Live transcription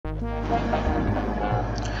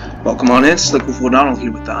Welcome on in, Slick with O'Donnell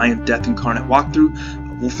here with the I Am Death Incarnate walkthrough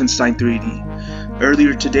of Wolfenstein 3D.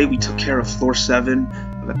 Earlier today we took care of Floor 7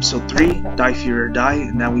 of Episode 3, Die Fuhrer Die,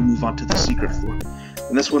 and now we move on to the secret floor.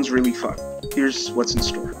 And this one's really fun. Here's what's in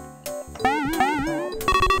store.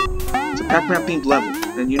 It's a Pac-Man themed level,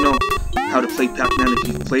 and you know how to play Pac-Man if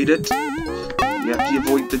you've played it. You have to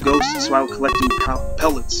avoid the ghosts while collecting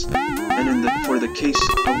pellets. And for the case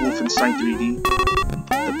of Wolfenstein 3D,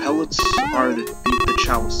 the pellets are the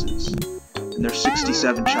chalices, and there's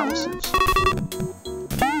 67 chalices. So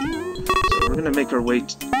we're going to make our way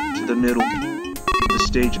to the middle of the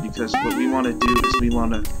stage, because what we want to do is we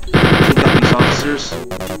want to take out these officers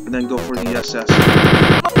and then go for the SS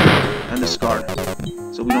and the Scar,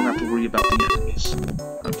 so we don't have to worry about the enemies.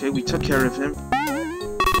 Okay, we took care of him.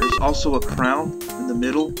 There's also a crown in the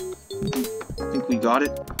middle. I think we got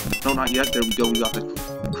it. No, not yet. There we go. We got the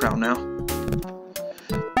crown now.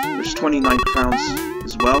 There's 29 crowns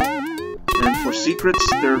as well. And for secrets,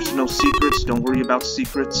 there's no secrets. Don't worry about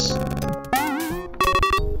secrets.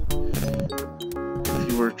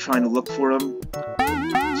 If you were trying to look for them,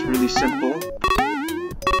 it's really simple.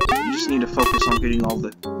 You just need to focus on getting all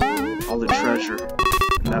the treasure,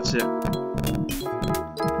 and that's it.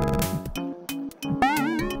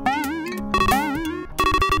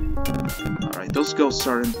 Alright, those ghosts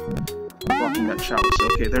are blocking that chalice.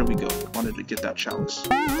 Okay, there we go. Wanted to get that chalice.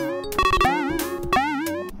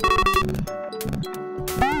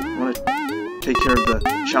 Want to take care of the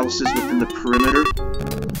chalices within the perimeter.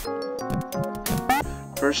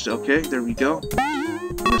 First, okay, there we go.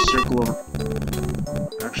 I'm gonna circle over.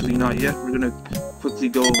 Actually, not yet. We're gonna quickly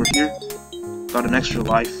go over here. Got an extra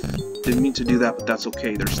life. Didn't mean to do that, but that's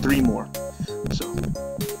okay. There's 3 more. So,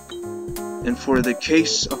 and for the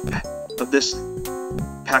case of this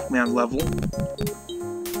Pac-Man level,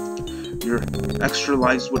 your extra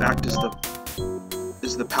lives would act as the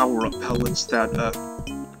power-up pellets that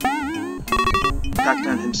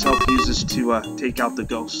Pac-Man himself uses to take out the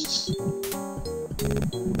ghosts.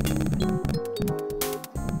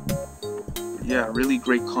 Yeah, really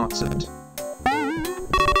great concept.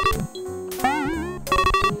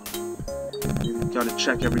 Gotta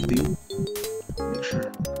check everything. Make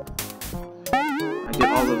sure I get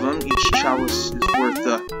all of them. Each chalice is worth,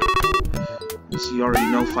 as you already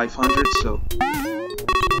know, 500, so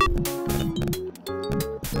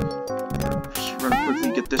just run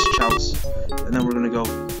quickly, get this chalice, and then we're gonna go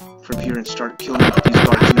from here and start killing these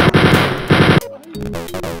guards now.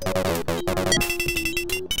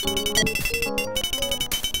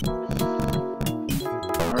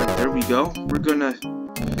 Alright, there we go. We're gonna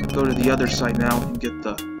go to the other side now and get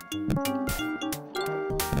the...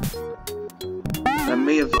 That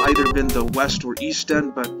may have either been the west or east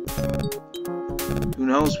end, but who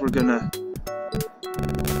knows? We're gonna...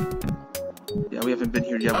 Yeah, we haven't been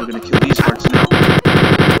here yet. We're gonna kill these guards now.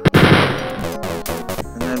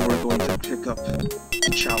 And then we're going to pick up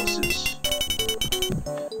the chalices.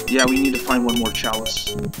 Yeah, we need to find one more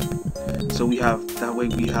chalice. So we have... That way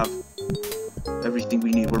we have everything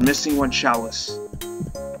we need. We're missing 1 chalice.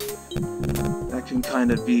 That can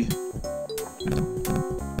kind of be...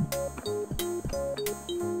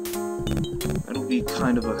 That'll be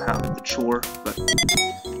kind of a chore, but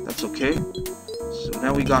that's okay. So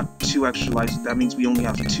now we got 2 extra lives. That means we only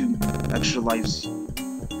have 2 extra lives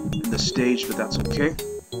in the stage, but that's okay.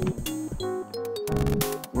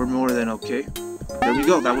 We're more than okay. There we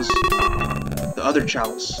go. That was the other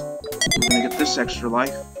chalice. We're gonna get this extra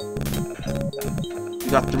life. We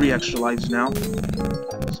got 3 extra lives now.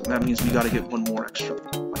 So that means we gotta get 1 more extra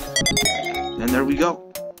life. And there we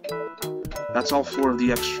go. That's all 4 of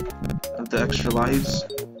the extra lives.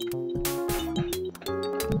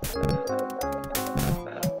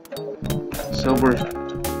 So we're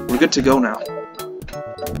good to go now.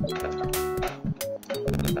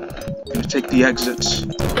 I'm gonna take the exits.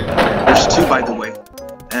 There's 2, by the way,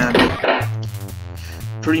 and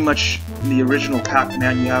pretty much in the original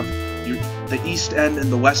Pac-Man you have the east end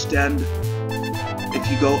and the west end. If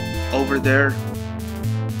you go over there,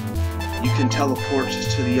 you can teleport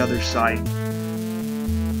to the other side.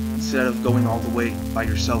 Instead of going all the way by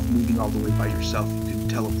yourself, moving all the way by yourself, you can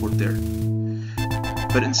teleport there.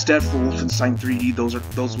 But instead, for Wolfenstein 3D, those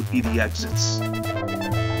would be the exits.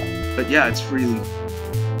 But yeah, it's really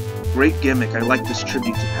great gimmick. I like this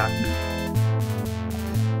tribute to Pac-Man.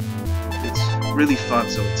 It's really fun,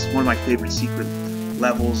 so it's one of my favorite secret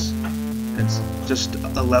levels, and it's just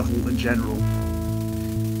a level in general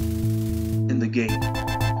in the game.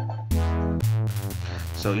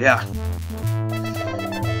 So yeah.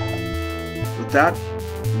 With that,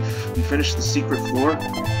 we finished the secret floor.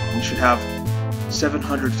 We should have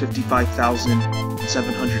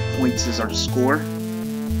 755,700 points is our score.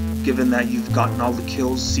 Given that you've gotten all the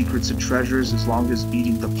kills, secrets, and treasures, as long as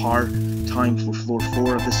beating the par time for floor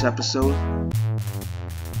 4 of this episode,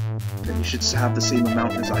 then you should have the same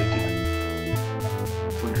amount as I do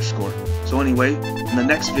for your score. So anyway, in the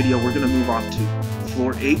next video, we're going to move on to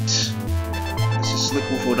floor 8. This is Slick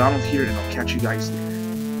Wolf O'Donnell here, and I'll catch you guys later.